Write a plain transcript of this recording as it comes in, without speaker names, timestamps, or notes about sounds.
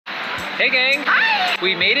Hey gang! Hi!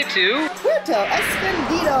 We made it to Puerto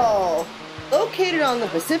Escondido, located on the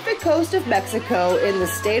Pacific coast of Mexico in the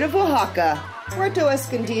state of Oaxaca. Puerto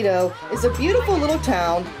Escondido is a beautiful little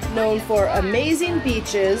town known for amazing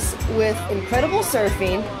beaches with incredible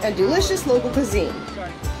surfing and delicious local cuisine.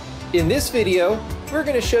 In this video, we're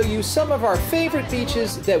going to show you some of our favorite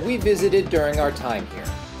beaches that we visited during our time here.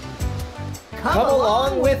 Come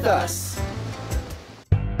along with us!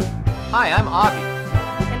 Hi, I'm Avi.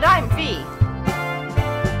 And I'm V.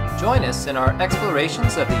 Join us in our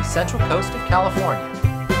explorations of the central coast of California.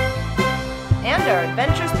 And our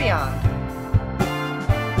adventures beyond.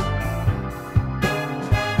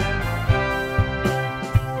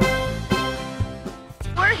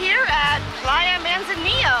 We're here at Playa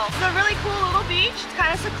Manzanillo. It's a really cool little beach. It's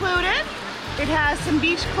kind of secluded. It has some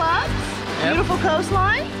beach clubs, beautiful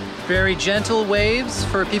coastline. Very gentle waves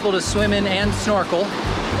for people to swim in and snorkel.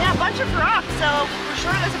 Yeah, a bunch of rocks, so for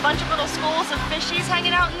sure there's a bunch of little schools of fishies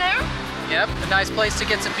hanging out in there. Yep, a nice place to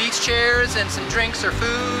get some beach chairs and some drinks or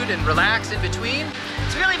food and relax in between.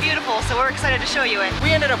 It's really beautiful, so we're excited to show you it.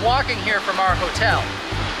 We ended up walking here from our hotel.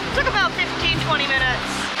 It took about 15-20 minutes.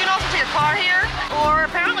 You can also take a car here, or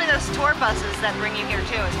apparently there's tour buses that bring you here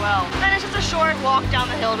too as well. Then it's just a short walk down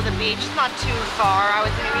the hill to the beach. It's not too far, I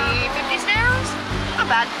would say maybe 50 stairs. Not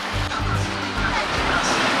bad.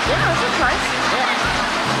 Yeah, this looks nice.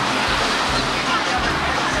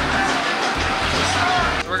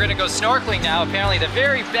 We're gonna go snorkeling now. Apparently the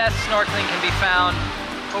very best snorkeling can be found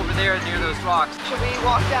over there near those rocks. Should we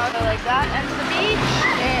walk down to like that end of the beach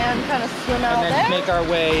and kind of swim out And then make our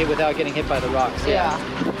way without getting hit by the rocks. Yeah.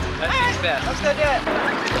 That seems best. Let's go do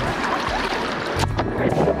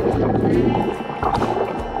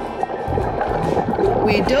it.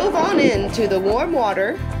 We dove on into the warm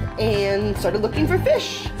water and started looking for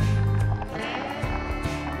fish.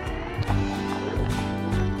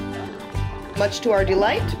 Much to our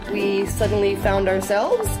delight, we suddenly found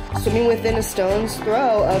ourselves swimming within a stone's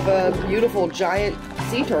throw of a beautiful giant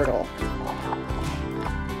sea turtle.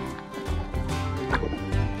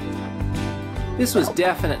 This was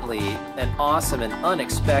definitely an awesome and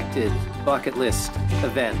unexpected bucket list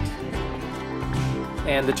event.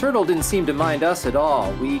 And the turtle didn't seem to mind us at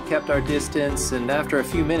all. We kept our distance, and after a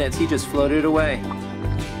few minutes, he just floated away.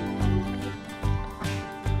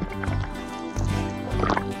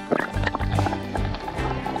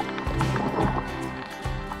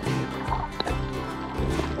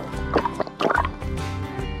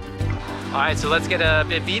 All right, so let's get a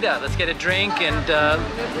bebida. Let's get a drink and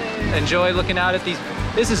enjoy looking out at these.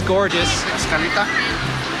 This is gorgeous.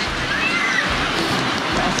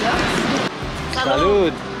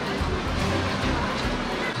 Salud.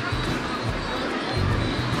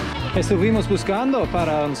 Estuvimos buscando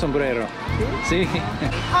para un sombrero. Sí.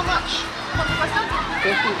 How much? ¿Cuánto cuesta?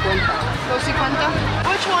 $2.50.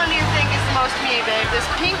 Which one do you think is the most me, babe? This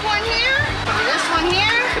pink one here? Or this one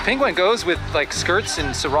here? The pink one goes with like skirts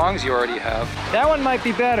and sarongs you already have. That one might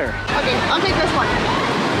be better. Okay, I'll take this one.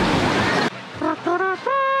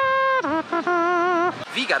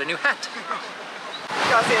 V got a new hat.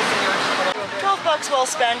 12 bucks well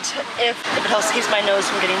spent if it helps keep my nose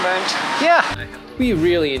from getting burned. Yeah. We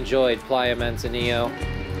really enjoyed Playa Manzanillo.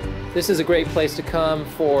 This is a great place to come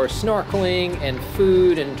for snorkeling and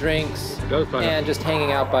food and drinks and just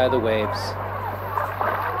hanging out by the waves.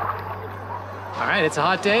 All right, it's a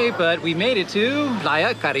hot day, but we made it to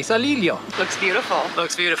Playa Carrizalillo. Looks beautiful.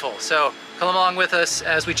 Looks beautiful. So come along with us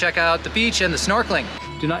as we check out the beach and the snorkeling.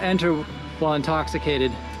 Do not enter while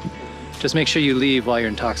intoxicated. Just make sure you leave while you're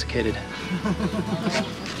intoxicated.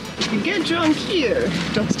 You get drunk here,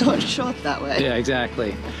 don't start short that way. Yeah,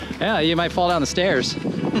 exactly. Yeah, you might fall down the stairs.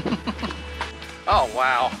 Oh,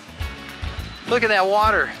 wow. Look at that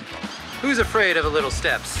water. Who's afraid of the little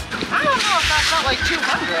steps? I don't know if that felt like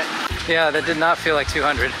 200. Yeah, that did not feel like 200.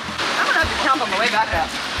 I'm gonna have to count on the way back up.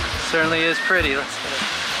 Certainly is pretty. Let's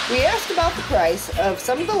We asked about the price of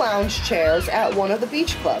some of the lounge chairs at one of the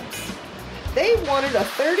beach clubs. They wanted a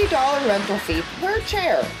 $30 rental fee per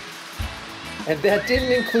chair. And that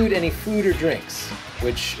didn't include any food or drinks,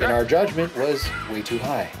 which in our judgment was way too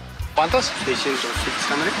high. ¿Cuántos?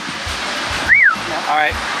 600. All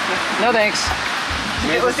right. No thanks.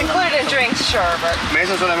 If it was included in drinks, sure, but...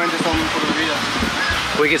 Mesas solamente son por bebida.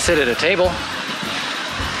 We could sit at a table. We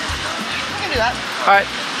can do that. All right.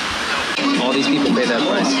 All these people pay that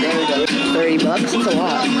price. $30, it's a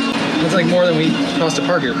lot. That's like more than we cost to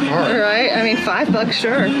park your car. Right, I mean $5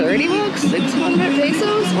 sure, $30, 600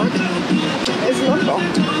 pesos, what? It's local.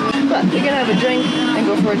 But we can have a drink and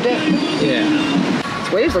go for a dip. Yeah.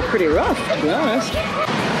 These waves look pretty rough, to be honest.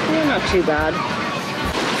 They're not too bad.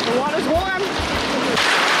 The water's warm.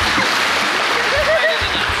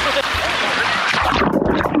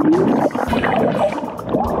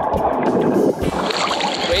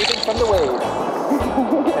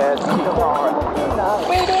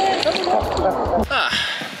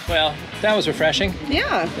 That was refreshing.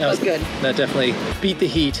 Yeah, that was good. That definitely beat the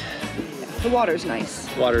heat. The water's nice.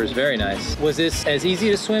 Water is very nice. Was this as easy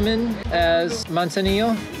to swim in as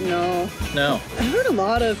Manzanillo? No. No. I've heard a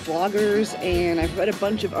lot of bloggers and I've read a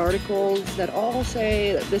bunch of articles that all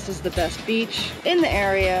say that this is the best beach in the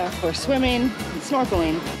area for swimming and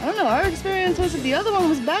snorkeling. I don't know, our experience was that the other one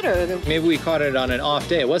was better. Maybe we caught it on an off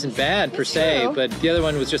day. It wasn't bad per se, true. but the other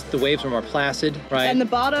one was just the waves were more placid, right? And the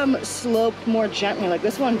bottom sloped more gently. Like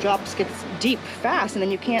this one gets deep fast and then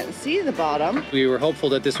you can't see the bottom. We were hopeful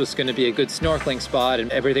that this was going to be a good snorkeling spot and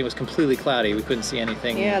everything was completely cloudy. We couldn't see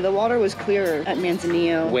anything. Yeah, the water was clearer at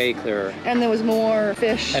Manzanillo. Way clearer. And there was more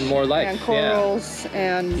fish. And more life. And corals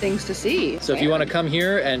and things to see. So if you want to come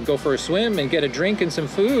here and go for a swim and get a drink and some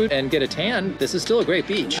food and get a tan, this is still a great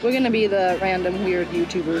beach. We're going to be the random weird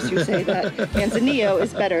YouTubers who say that Manzanillo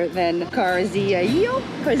is better than Carrizalillo?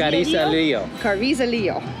 Carrizalillo.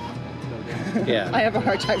 Carrizalillo. Yeah. I have a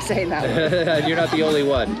hard time saying that. You're not the only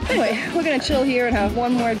one. Anyway, we're gonna chill here and have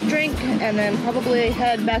one more drink and then probably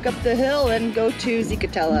head back up the hill and go to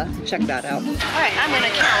Zicatela. Check that out. All right, I'm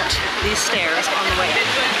gonna count these stairs on the way up.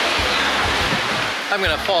 I'm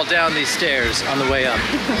gonna fall down these stairs on the way up.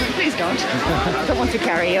 Please don't. I don't want to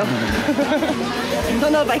carry you.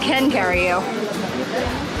 Don't know if I can carry you.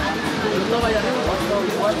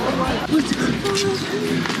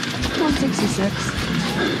 166.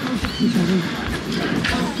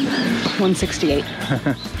 168.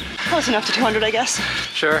 Close enough to 200, I guess.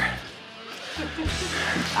 Sure.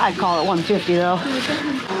 I'd call it 150 though.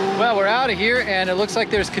 Well, we're out of here and it looks like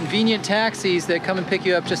there's convenient taxis that come and pick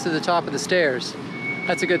you up just to the top of the stairs.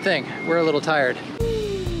 That's a good thing. We're a little tired.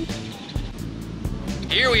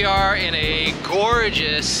 Here we are in a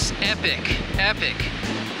gorgeous, epic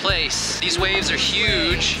place. These waves are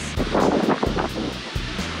huge.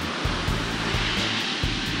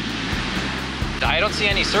 I don't see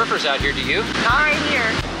any surfers out here, do you? Not right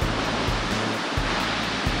here.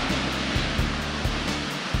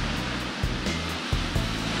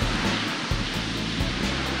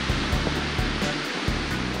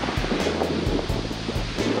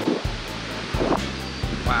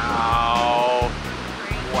 Wow.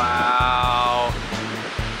 Wow.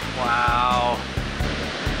 Wow.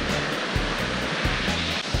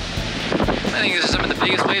 I think these are some of the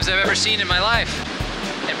biggest waves I've ever seen in my life.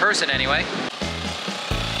 In person, anyway.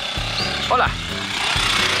 Hola.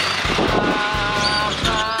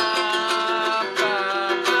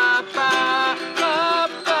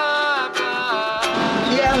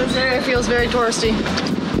 Yeah, this area feels very touristy.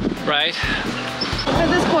 Right? At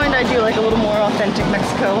this point, I do like a little more authentic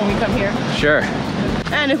Mexico when we come here. Sure.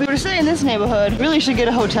 And if we were to stay in this neighborhood, really should get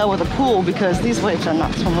a hotel with a pool because these waves are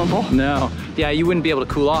not swimmable. No. Yeah, you wouldn't be able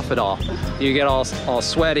to cool off at all. You get all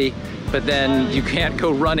sweaty, but then you can't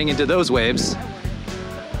go running into those waves.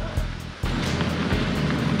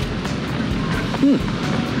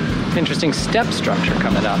 Interesting step structure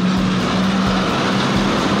coming up.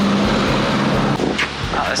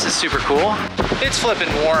 Oh, this is super cool. It's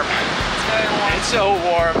flipping warm. It's very warm. It's so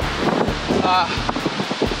warm.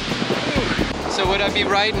 So would I be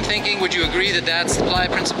right in thinking, would you agree that that's the Playa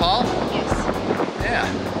Principal? Yes. Yeah.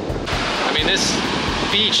 I mean, this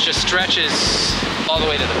beach just stretches all the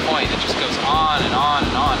way to the point. It just goes on and on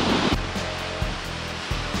and on.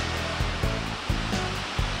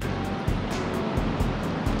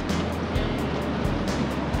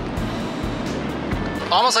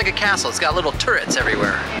 Almost like a castle. It's got little turrets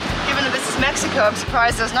everywhere. Given that this is Mexico, I'm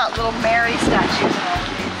surprised there's not little Mary statues and all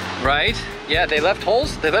these. Right? Yeah, they left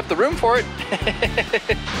holes. They left the room for it.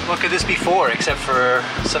 What could this be for, except for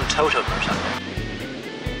some totem or something?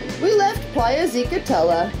 We left Playa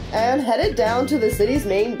Zicatela and headed down to the city's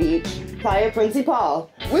main beach, Playa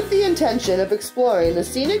Principal, with the intention of exploring the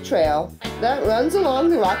scenic trail that runs along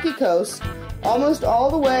the rocky coast almost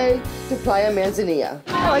all the way to Playa Manzanillo.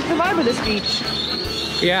 I like the vibe of this beach.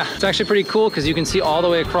 Yeah, it's actually pretty cool because you can see all the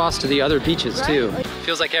way across to the other beaches too.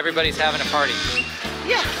 Feels like everybody's having a party.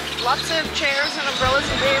 Yeah, lots of chairs and umbrellas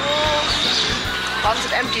and tables, lots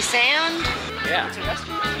of empty sand. Yeah.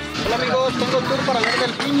 Hola amigos, tengo tour para ver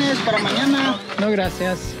delfines para mañana. No,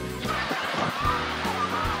 gracias.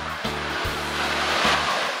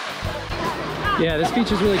 Yeah, this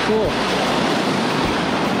beach is really cool.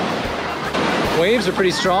 Waves are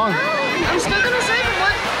pretty strong. I'm still gonna say from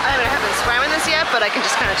what I haven't swam in this yet, but I can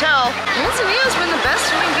just kind of tell. Manzanillo's been the best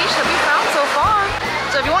swimming beach that we've found so far.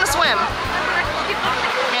 So if you want to swim,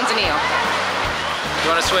 Manzanillo. If you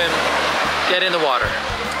want to swim, get in the water.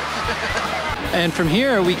 And from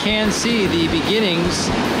here we can see the beginnings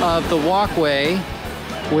of the walkway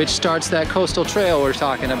which starts that coastal trail we're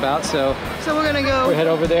talking about. So we're gonna go. we head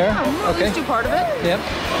over there. Yeah, we'll okay. just do part of it. Yep.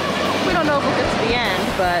 We don't know if we'll get to the end,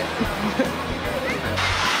 but...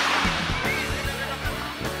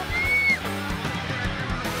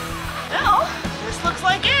 Well, this looks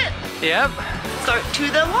like it. Yep. Start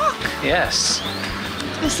to the walk. Yes.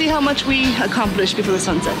 Let's see how much we accomplish before the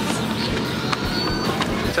sun sets.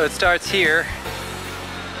 So it starts here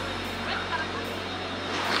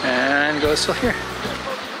and goes till here.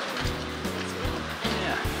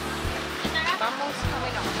 Yeah.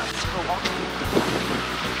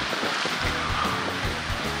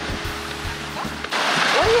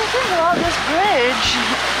 What do you think about this bridge?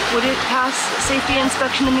 Would it pass safety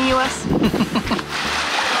inspection in the U.S.?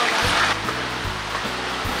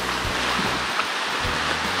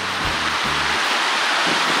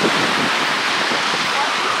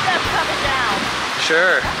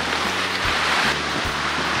 Sure.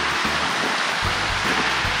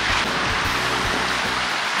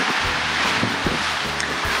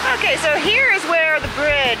 Okay, so here is where the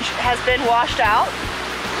bridge has been washed out.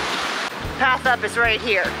 Path up is right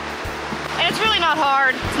here. And it's really not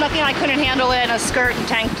hard. It's nothing I couldn't handle in a skirt and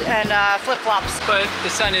tank and flip-flops. But the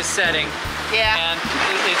sun is setting. Yeah. And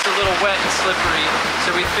it's a little wet and slippery,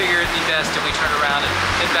 so we figured it'd be best if we turn around and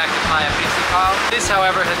head back to Playa Carrizalillo. This,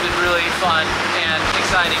 however, has been really fun and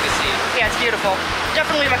exciting to see. Yeah, it's beautiful.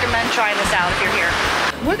 Definitely recommend trying this out if you're here.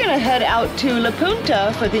 We're gonna head out to La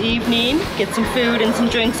Punta for the evening, get some food and some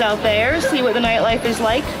drinks out there, see what the nightlife is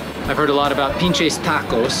like. I've heard a lot about pinches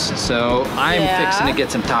tacos, so I'm fixing to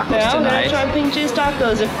get some tacos tonight. We're gonna try pinches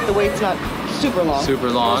tacos if the wait's not super long.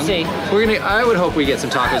 Super long. We'll see. I would hope we get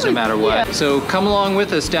some tacos no matter what. Yeah. So come along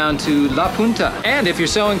with us down to La Punta. And if you're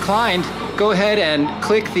so inclined, go ahead and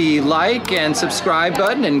click the like and subscribe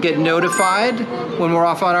button and get notified when we're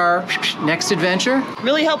off on our next adventure.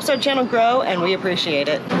 Really helps our channel grow and we appreciate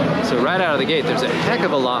it. So right out of the gate, there's a heck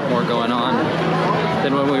of a lot more going on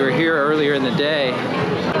than when we were here earlier in the day.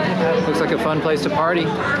 Looks like a fun place to party.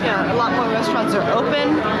 Yeah, a lot more restaurants are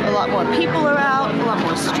open, a lot more people are out, a lot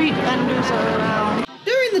more street vendors are around.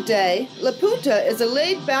 During the day, La Punta is a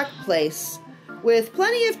laid-back place with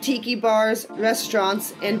plenty of tiki bars,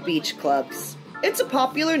 restaurants, and beach clubs. It's a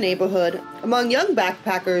popular neighborhood among young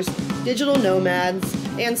backpackers, digital nomads,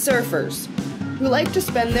 and surfers who like to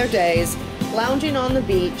spend their days lounging on the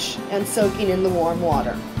beach and soaking in the warm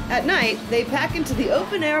water. At night, they pack into the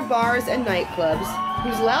open-air bars and nightclubs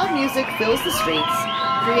whose loud music fills the streets,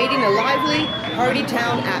 creating a lively, party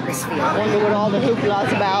town atmosphere. I wonder what all the hoopla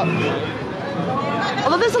is about.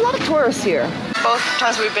 Although there's a lot of tourists here. Both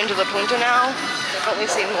times we've been to La Punta now, definitely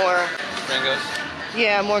seen more Gringos?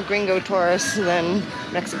 Yeah, more gringo tourists than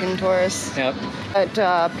Mexican tourists. Yep. At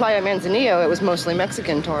Playa Manzanillo, it was mostly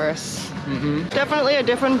Mexican tourists. Mm-hmm. Definitely a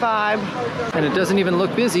different vibe. And it doesn't even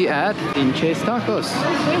look busy at Pinches Tacos.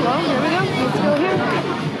 Okay, well, here we go. Let's go here.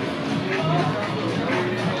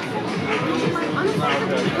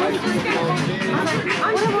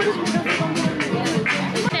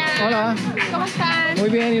 Hola. ¿Cómo están? Muy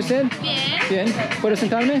bien, ¿y usted? Bien. Bien. ¿Puedo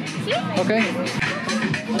sentarme? Sí. Okay.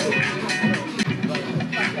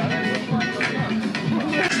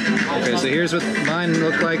 Okay, so here's what mine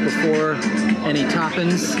looked like before any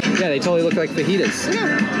toppings. Yeah, they totally look like fajitas.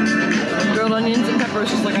 Yeah. Grilled onions and peppers,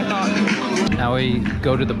 just like I thought. Now we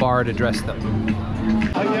go to the bar to dress them.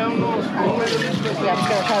 Yeah, I'm just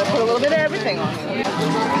gonna try to put a little bit of everything on it.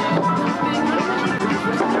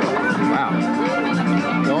 Wow.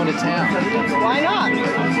 Going to town. Why not?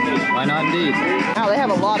 Why not indeed? Now they have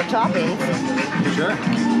a lot of toppings. Sure.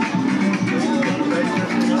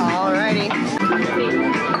 Alrighty.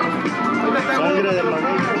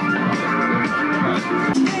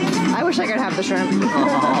 I wish I could have the shrimp.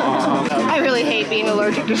 I really hate being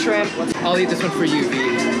allergic to shrimp. I'll eat this one for you,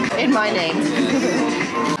 V. In my name.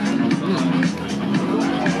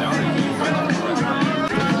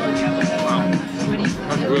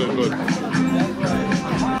 That's really good.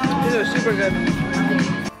 These are super good.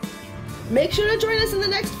 Make sure to join us in the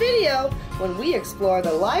next video when we explore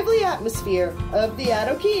the lively atmosphere of the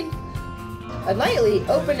Adoquin, a nightly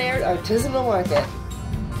open-air artisanal market.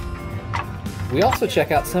 We also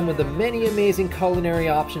check out some of the many amazing culinary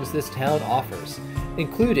options this town offers,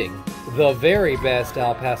 including the very best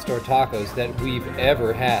al pastor tacos that we've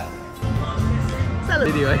ever had.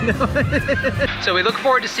 Video, I know. So we look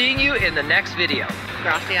forward to seeing you in the next video.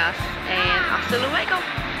 Gracias and hasta luego.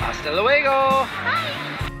 Hasta luego. Bye.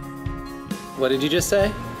 What did you just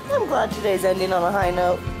say? I'm glad today's ending on a high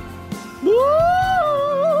note.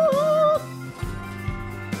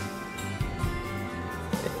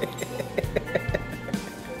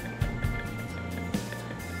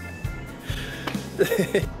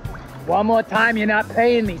 One more time, you're not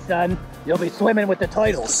paying me, son. You'll be swimming with the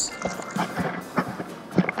turtles.